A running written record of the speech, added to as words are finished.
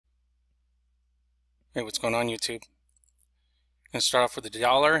Hey, what's going on, YouTube? I'm gonna start off with the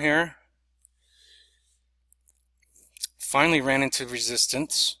dollar here. Finally ran into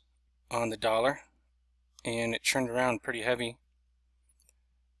resistance on the dollar, and it turned around pretty heavy.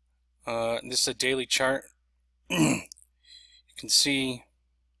 This is a daily chart. You can see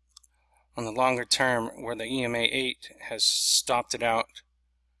on the longer term where the EMA 8 has stopped it out.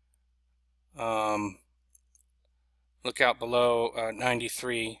 Look out below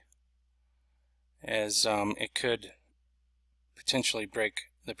 93 as it could potentially break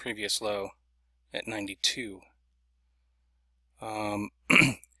the previous low at 92. On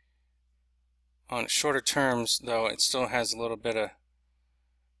shorter terms, though, it still has a little bit of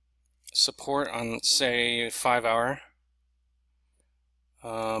support on, say, 5 hour,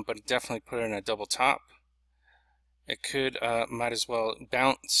 but it definitely put it in a double top. It could might as well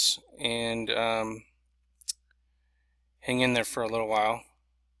bounce and hang in there for a little while.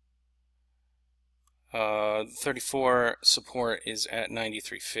 34 support is at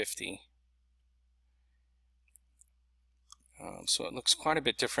 93.50. So it looks quite a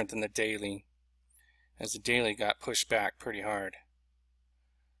bit different than the daily, as the daily got pushed back pretty hard.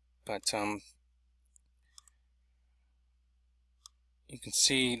 But you can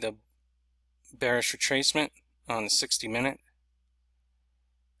see the bearish retracement on the 60-minute,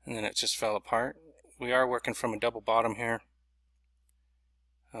 and then it just fell apart. We are working from a double bottom here.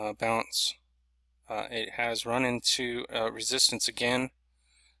 Bounce. It has run into resistance again,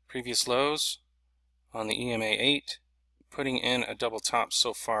 previous lows on the EMA 8, putting in a double top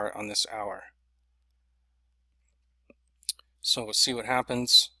so far on this hour. So we'll see what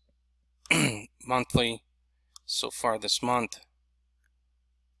happens. Monthly so far this month.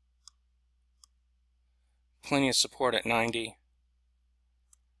 Plenty of support at 90.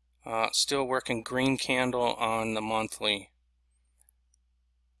 Still working green candle on the monthly.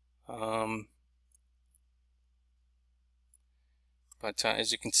 But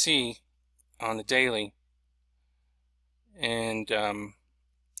as you can see on the daily and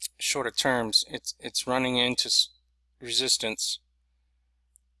shorter terms, it's running into resistance.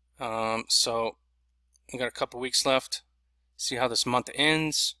 So we got a couple weeks left. See how this month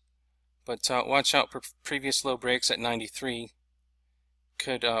ends. But watch out for previous low breaks at 93.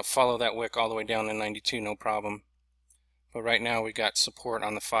 Could follow that wick all the way down to 92, no problem. But right now we got support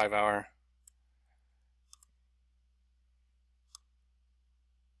on the 5 hour.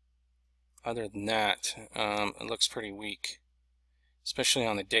 Other than that, it looks pretty weak, especially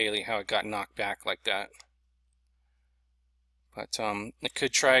on the daily, how it got knocked back like that. But it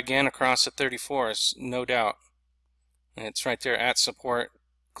could try again across the 34, no doubt. And it's right there at support,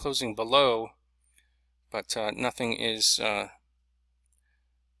 closing below, but nothing is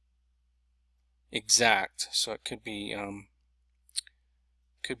exact, so it could be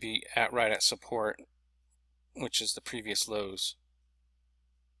right at support, which is the previous lows.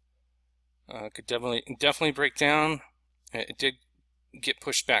 Could definitely break down. It did get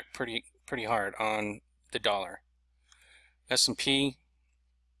pushed back pretty hard on the dollar. S&P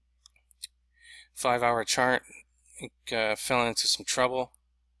 5 hour chart, it fell into some trouble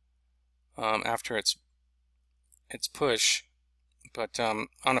after its push, but on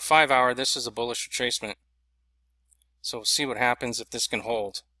a 5 hour this is a bullish retracement, so we'll see what happens if this can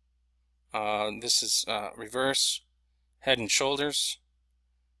hold. This is reverse head and shoulders,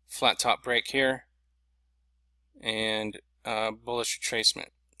 flat top break here, and bullish retracement,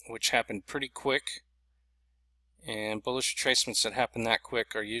 which happened pretty quick. And bullish retracements that happen that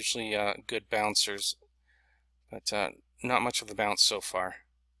quick are usually good bouncers, but not much of a bounce so far.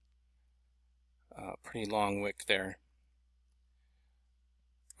 Pretty long wick there,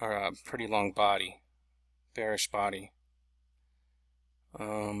 or a pretty long body, bearish body.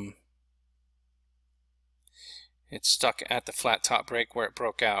 It's stuck at the flat top break where it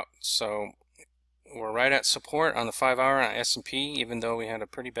broke out, so we're right at support on the 5 hour on S&P, even though we had a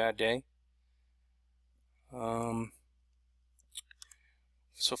pretty bad day. So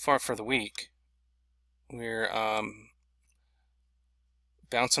far for the week, we're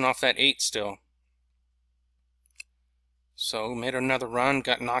bouncing off that 8 still. So made another run,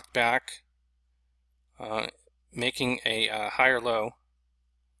 got knocked back, making a higher low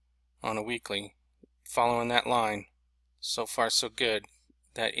on a weekly, following that line. So far so good.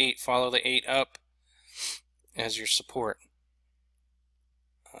 That 8, follow the 8 up as your support.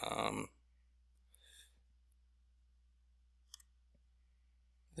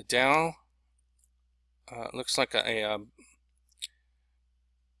 The Dow looks like a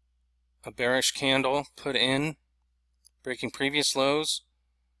bearish candle put in, breaking previous lows,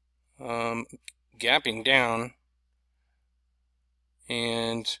 gapping down,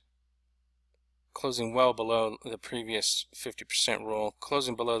 and closing well below the previous 50% rule,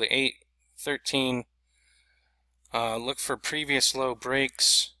 closing below the 813. Look for previous low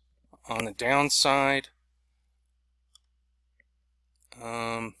breaks on the downside,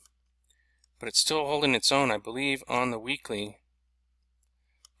 but it's still holding its own, I believe, on the weekly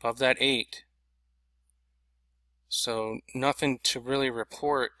above that 8. So nothing to really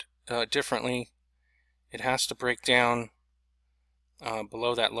report differently. It has to break down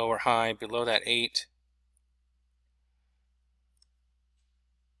below that lower high, below that 8.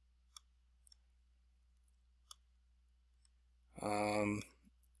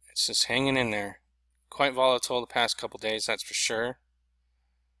 It's just hanging in there. Quite volatile the past couple days, that's for sure.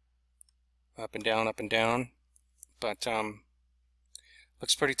 Up and down, but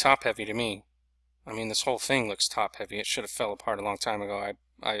looks pretty top heavy to me. I mean, this whole thing looks top heavy. It should have fell apart a long time ago,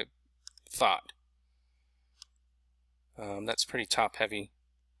 I thought. That's pretty top heavy.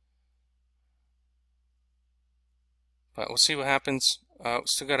 But we'll see what happens.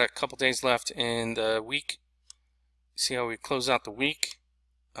 Still got a couple days left in the week. See how we close out the week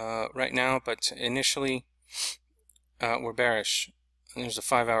right now, but initially we're bearish. There's a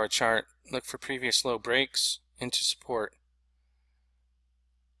 5-hour chart. Look for previous low breaks into support.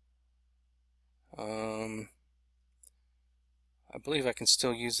 I believe I can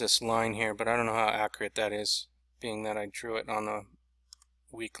still use this line here, but I don't know how accurate that is, being that I drew it on the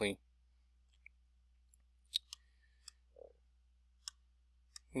weekly.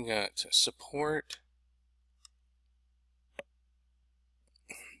 We got support.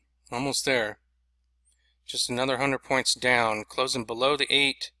 Almost there. Just another 100 points down. Closing below the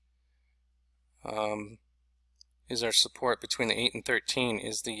 8 is our support. Between the 8 and 13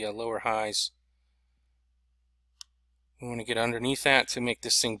 is the lower highs. We want to get underneath that to make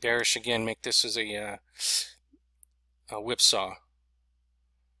this thing bearish again. Make this as a whipsaw.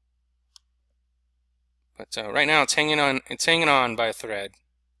 But right now it's hanging on. It's hanging on by a thread,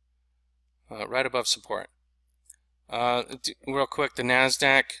 right above support. Real quick, the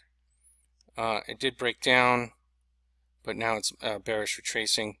Nasdaq. It did break down, but now it's bearish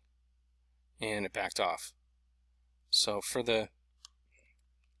retracing, and it backed off. So for the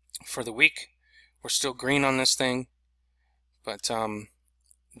week, we're still green on this thing, but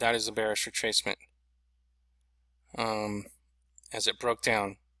that is a bearish retracement. As it broke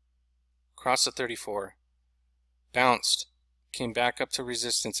down, crossed the 34, bounced, came back up to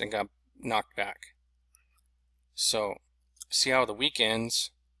resistance, and got knocked back. So see how the week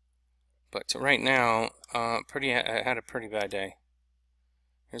ends. But right now, I had a pretty bad day.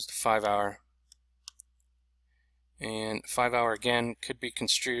 Here's the 5-hour. And 5-hour again could be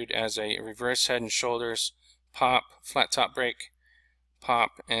construed as a reverse head and shoulders, pop, flat top break,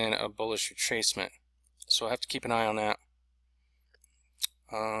 pop, and a bullish retracement. So I have to keep an eye on that.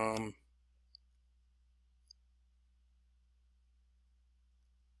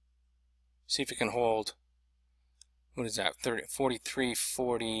 See if it can hold. What is that?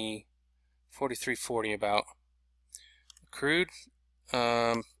 43.40. 43.40 about. Crude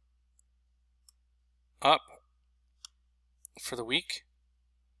up for the week.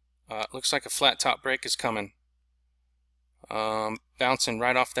 Looks like a flat top break is coming. Bouncing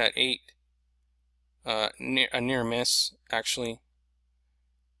right off that 8. A near miss actually.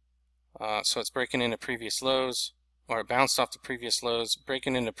 So it's breaking into previous lows, or it bounced off the previous lows,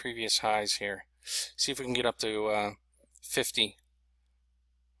 breaking into previous highs here. See if we can get up to 50.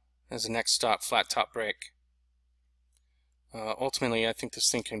 As the next stop, flat top break. Ultimately, I think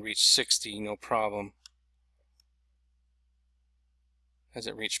this thing can reach 60, no problem, as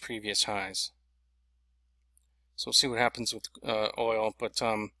it reached previous highs. So we'll see what happens with oil, but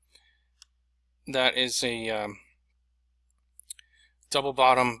that is a double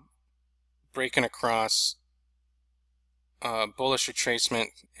bottom breaking across, bullish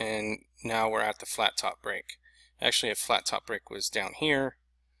retracement, and now we're at the flat top break. Actually, a flat top break was down here,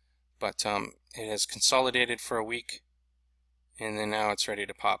 but it has consolidated for a week, and then now it's ready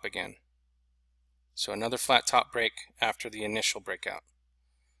to pop again. So another flat top break after the initial breakout,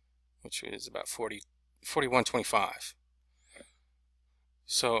 which is about 41.25.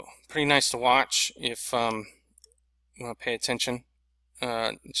 So pretty nice to watch if you want to pay attention.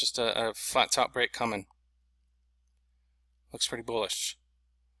 Just a flat top break coming. Looks pretty bullish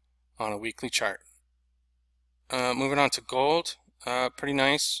on a weekly chart. Moving on to gold, pretty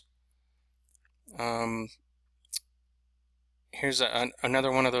nice. Here's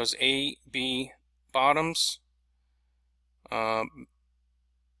another one of those A, B bottoms. Got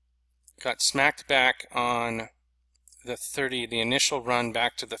smacked back on the 30, the initial run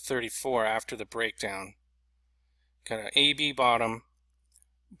back to the 34 after the breakdown. Got an A, B bottom,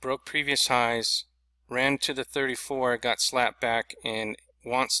 broke previous highs, ran to the 34, got slapped back, and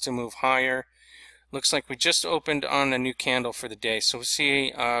wants to move higher. Looks like we just opened on a new candle for the day, so we'll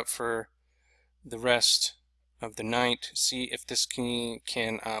see for the rest of the night, see if this can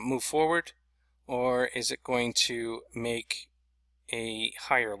move forward, or is it going to make a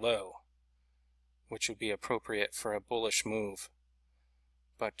higher low, which would be appropriate for a bullish move.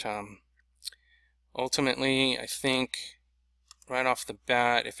 But ultimately, I think right off the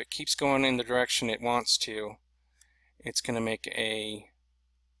bat, if it keeps going in the direction it wants to, it's going to make a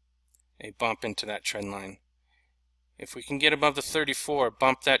bump into that trend line. If we can get above the 34,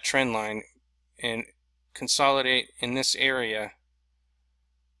 bump that trend line, and consolidate in this area,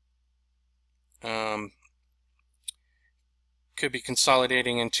 could be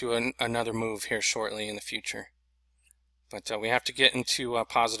consolidating into another move here shortly in the future. But we have to get into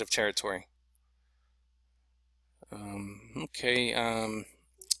positive territory.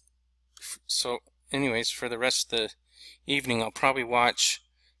 So anyways, for the rest of the evening, I'll probably watch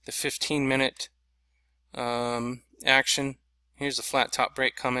the 15-minute action. Here's the flat top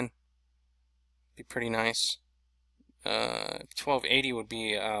break coming. Be pretty nice. 1280 would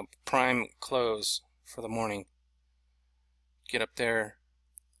be a prime close for the morning. Get up there.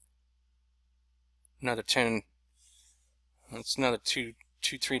 Another 10. That's another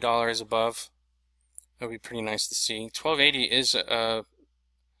 $2-3 above. That would be pretty nice to see. 1280 is a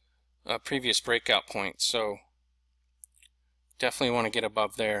previous breakout point, so definitely want to get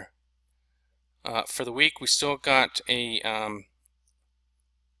above there. For the week, we still got a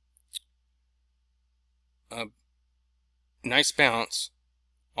nice bounce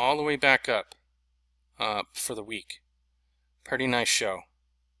all the way back up for the week. Pretty nice show.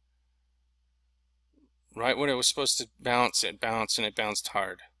 Right when it was supposed to bounce, it bounced, and it bounced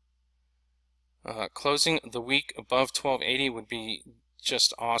hard. Closing the week above 1280 would be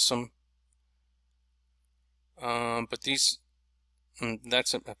just awesome. But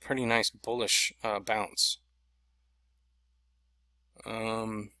that's a pretty nice bullish bounce.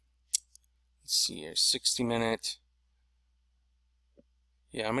 Let's see here, 60-minute.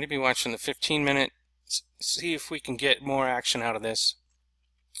 Yeah, I'm going to be watching the 15-minute, see if we can get more action out of this.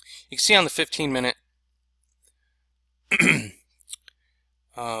 You can see on the 15-minute,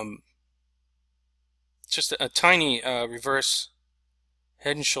 just a tiny reverse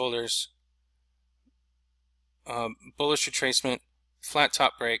head and shoulders, bullish retracement, flat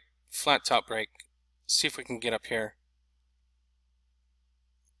top break, flat top break. See if we can get up here.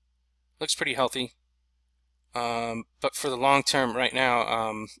 Looks pretty healthy. But for the long term right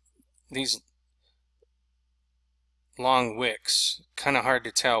now, these long wicks, kind of hard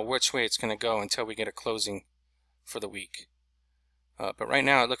to tell which way it's going to go until we get a closing for the week. But right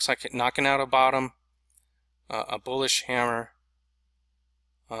now it looks like it knocking out a bottom, a bullish hammer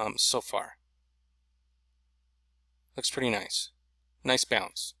so far. Looks pretty nice. Nice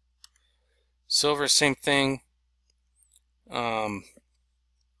bounce. Silver, same thing. Had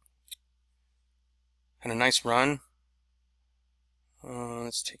a nice run.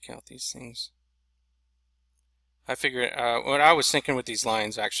 Let's take out these things. I figured what I was thinking with these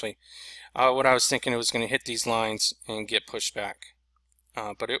lines, actually, what I was thinking, it was going to hit these lines and get pushed back.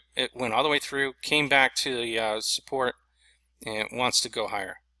 But it went all the way through, came back to the support, and wants to go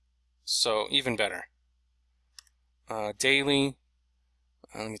higher. So even better. Daily,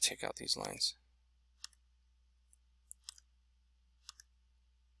 let me take out these lines.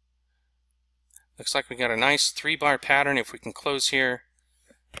 Looks like we got a nice 3-bar pattern. If we can close here,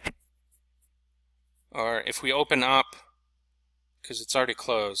 or if we open up, because it's already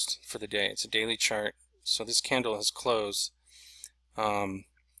closed for the day. It's a daily chart, so this candle has closed. Looks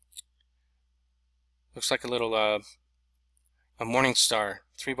like a little a morning star,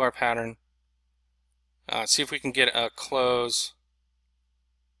 3-bar pattern. See if we can get a close.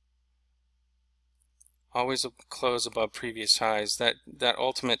 Always a close above previous highs. That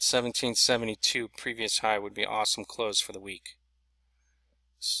ultimate 1772 previous high would be an awesome close for the week.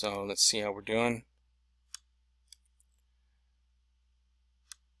 So let's see how we're doing.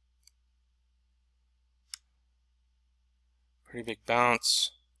 Pretty big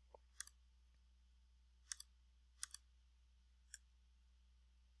bounce.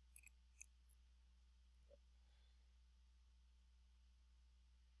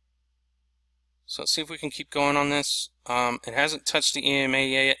 So let's see if we can keep going on this. It hasn't touched the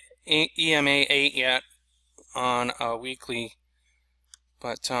EMA 8 yet on a weekly,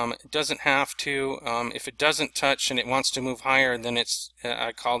 but it doesn't have to. If it doesn't touch and it wants to move higher, then it's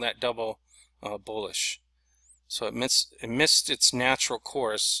I call that double bullish. So it missed its natural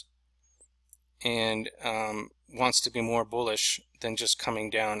course and wants to be more bullish than just coming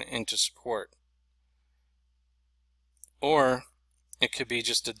down into support. or it could be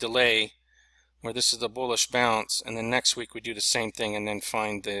just a delay where this is the bullish bounce, and then next week we do the same thing and then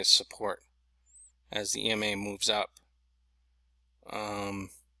find the support as the EMA moves up.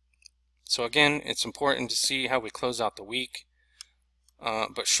 So again, it's important to see how we close out the week,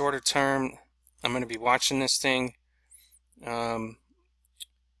 but shorter term, I'm going to be watching this thing. You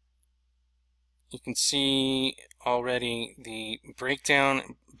can see already the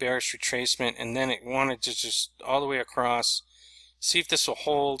breakdown, bearish retracement, and then it wanted to just all the way across. See if this will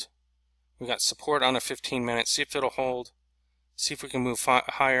hold. We got support on a 15-minute. See if it'll hold. See if we can move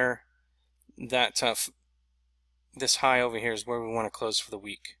higher. That this high over here is where we want to close for the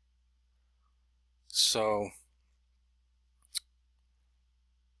week. So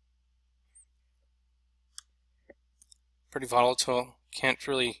pretty volatile. Can't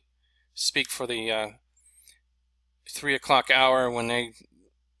really speak for the 3 o'clock hour when they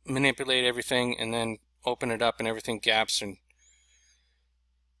manipulate everything and then open it up and everything gaps, and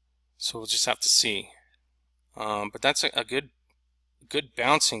so we'll just have to see. But that's a good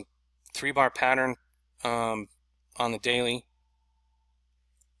bouncing 3-bar pattern on the daily.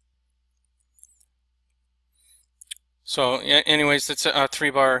 So yeah, anyways, that's a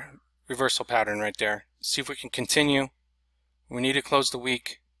 3-bar reversal pattern right there. See if we can continue. We need to close the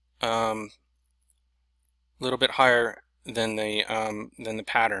week a little bit higher than the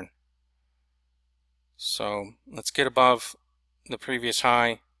pattern. So let's get above the previous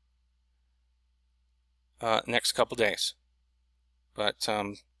high next couple days. But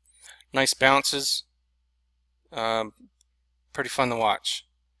nice bounces, pretty fun to watch.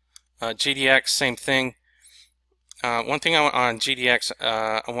 GDX, same thing. One thing on GDX,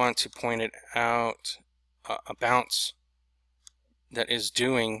 I want to point it out, a bounce that is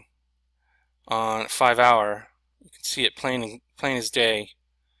doing on 5-hour. You can see it plain as day,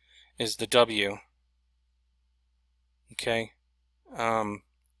 is the W. Okay,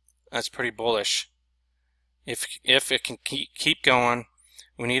 that's pretty bullish. If it can keep going,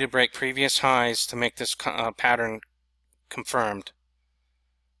 we need to break previous highs to make this pattern confirmed.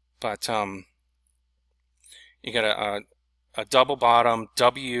 But you got a double bottom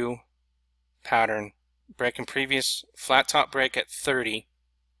W pattern breaking previous flat top break at 30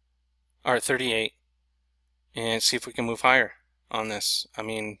 or 38, and see if we can move higher on this. I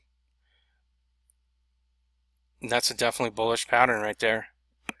mean, that's a definitely bullish pattern right there.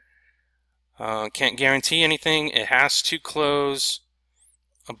 Can't guarantee anything. It has to close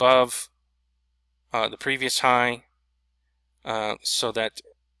above the previous high so that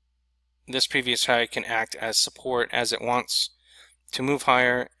this previous high can act as support as it wants to move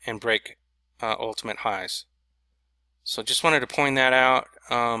higher and break ultimate highs. So just wanted to point that out.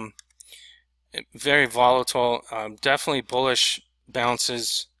 Very volatile, definitely bullish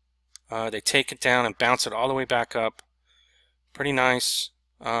bounces. They take it down and bounce it all the way back up. Pretty nice.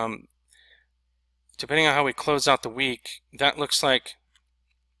 Depending on how we close out the week, that looks like,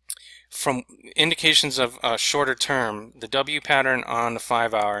 from indications of shorter term, the W pattern on the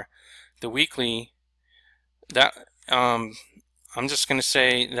 5-hour, the weekly, that I'm just going to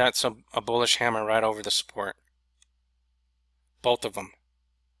say that's a bullish hammer right over the support. Both of them.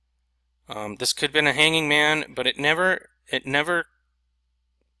 This could have been a hanging man, but it never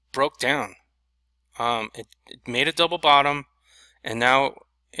broke down. It made a double bottom, and now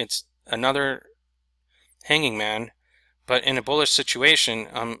it's another hanging man, but in a bullish situation,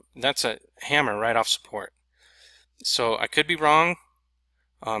 that's a hammer right off support. So I could be wrong.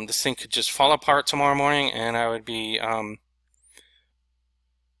 This thing could just fall apart tomorrow morning and I would be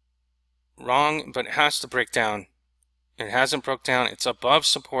wrong, but it has to break down. It hasn't broke down. It's above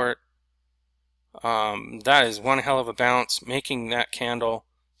support. That is one hell of a bounce, making that candle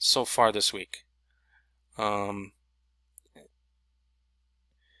so far this week. And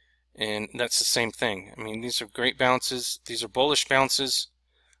that's the same thing. I mean, these are great bounces. These are bullish bounces.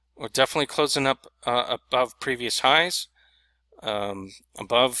 We're definitely closing up above previous highs,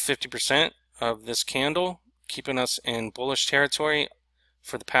 above 50% of this candle, keeping us in bullish territory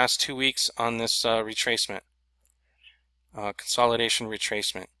for the past 2 weeks on this retracement, consolidation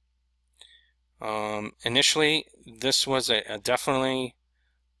retracement. Initially, this was a definitely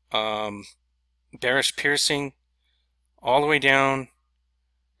bearish piercing all the way down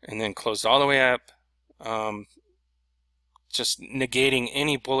and then closed all the way up, just negating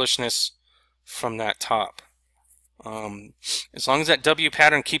any bullishness from that top. As long as that W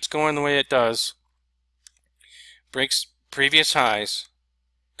pattern keeps going the way it does, breaks previous highs,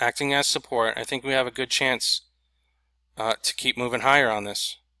 acting as support, I think we have a good chance to keep moving higher on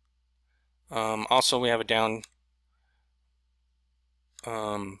this. Also, we have a down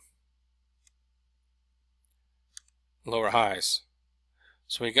lower highs.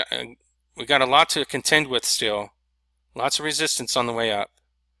 So we got a lot to contend with still. Lots of resistance on the way up.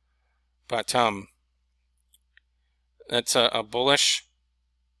 But that's a bullish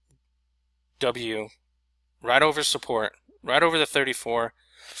W right over support, right over the 34.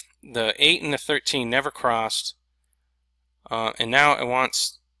 The 8 and the 13 never crossed. And now it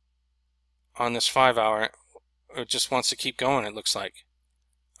wants, on this 5 hour, it just wants to keep going, it looks like.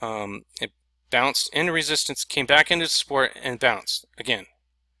 It bounced into resistance, came back into support, and bounced again.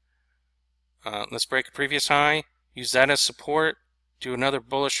 Let's break a previous high, use that as support, do another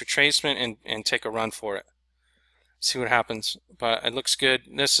bullish retracement, and take a run for it. See what happens. But it looks good.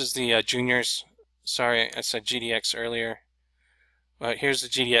 This is the juniors. Sorry, I said GDX earlier. But here's the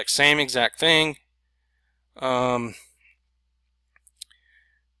GDX, same exact thing. Again,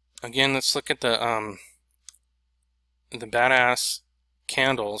 let's look at the badass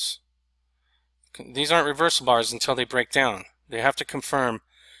candles. These aren't reversal bars until they break down. They have to confirm,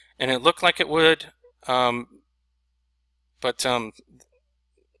 and it looked like it would, but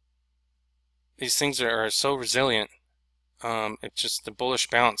these things are so resilient. It just, the bullish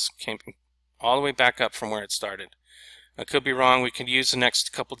bounce came all the way back up from where it started. I could be wrong. We could use the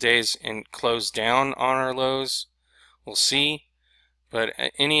next couple days and close down on our lows. We'll see. But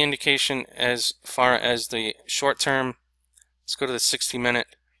any indication as far as the short term, let's go to the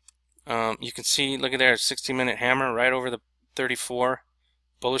 60-minute. You can see, look at there, 60-minute hammer right over the 34.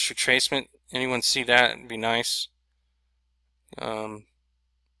 Bullish retracement. Anyone see that? It'd be nice. We're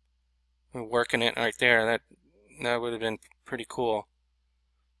working it right there. That would have been pretty cool.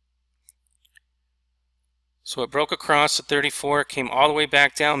 So it broke across the 34, came all the way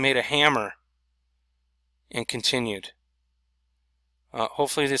back down, made a hammer, and continued.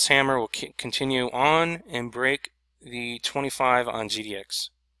 Hopefully this hammer will continue on and break the 25 on GDX.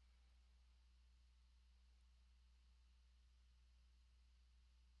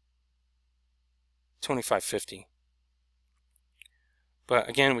 $25.50. But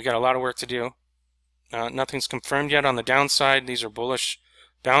again, we got a lot of work to do. Nothing's confirmed yet on the downside. These are bullish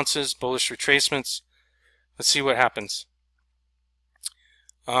bounces, bullish retracements. Let's see what happens.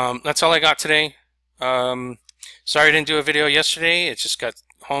 That's all I got today. Sorry I didn't do a video yesterday. It just got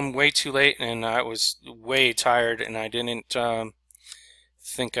home way too late, and I was way tired, and I didn't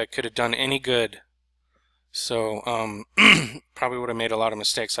think I could have done any good. So probably would have made a lot of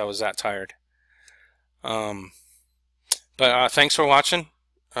mistakes. I was that tired. But thanks for watching.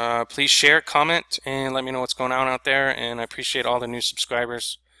 Please share, comment, and let me know what's going on out there. And I appreciate all the new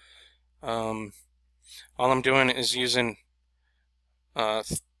subscribers. All I'm doing is using 3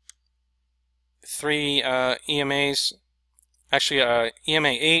 EMAs, actually EMA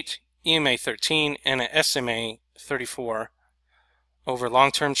 8, EMA 13, and a SMA 34 over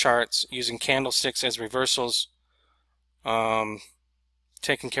long-term charts using candlesticks as reversals,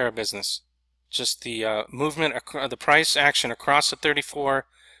 taking care of business. Just the movement, the price action across the 34,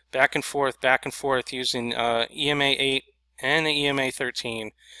 back and forth, using EMA 8 and the EMA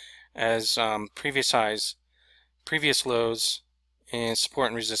 13 as previous highs, previous lows, and support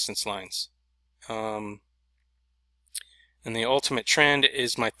and resistance lines. And the ultimate trend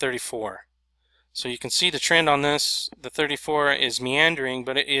is my 34. So you can see the trend on this. The 34 is meandering,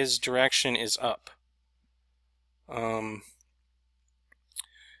 but its direction is up.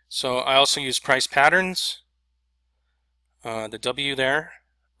 So I also use price patterns. The W there,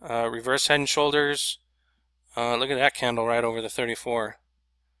 reverse head and shoulders. Look at that candle right over the 34.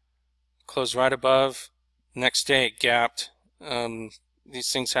 Closed right above. Next day it gapped.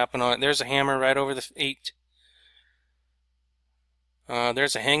 These things happen on. There's a hammer right over the 8.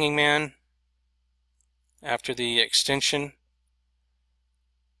 There's a hanging man after the extension.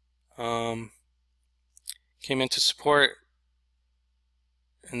 Came into support,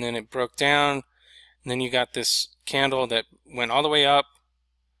 and then it broke down, and then you got this candle that went all the way up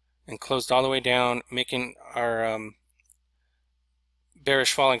and closed all the way down, making our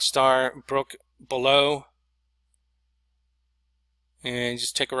bearish falling star, broke below, and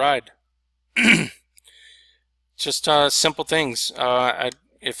just take a ride. Just simple things.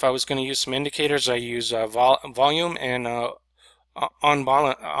 If I was going to use some indicators, I use volume and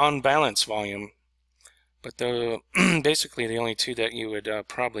on balance volume. But basically the only two that you would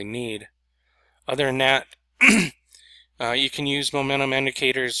probably need. Other than that, you can use momentum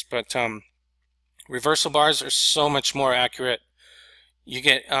indicators, but reversal bars are so much more accurate. You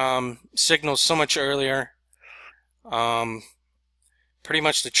get signals so much earlier. Pretty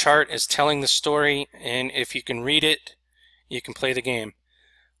much the chart is telling the story, and if you can read it, you can play the game.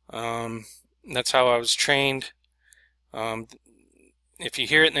 That's how I was trained. If you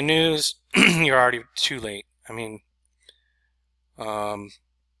hear it in the news, you're already too late. I mean,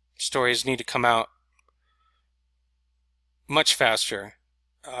 Stories need to come out much faster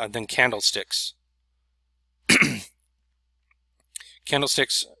than candlesticks.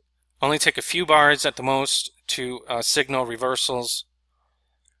 Candlesticks only take a few bars at the most to signal reversals,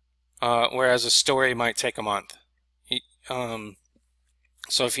 whereas a story might take a month.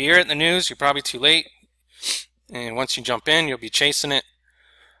 So if you hear it in the news, you're probably too late, and once you jump in, you'll be chasing it.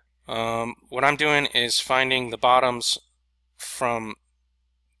 What I'm doing is finding the bottoms from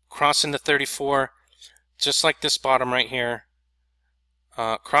crossing the 34, just like this bottom right here,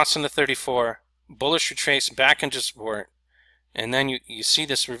 crossing the 34, bullish retrace back into support, and then you see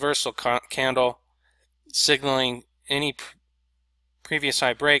this reversal candle signaling any previous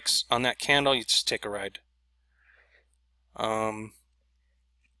high breaks on that candle. You just take a ride.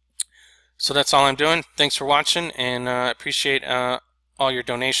 So that's all I'm doing. Thanks for watching, and appreciate all your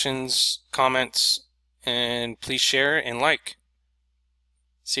donations, comments, and please share and like.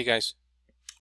 See you guys.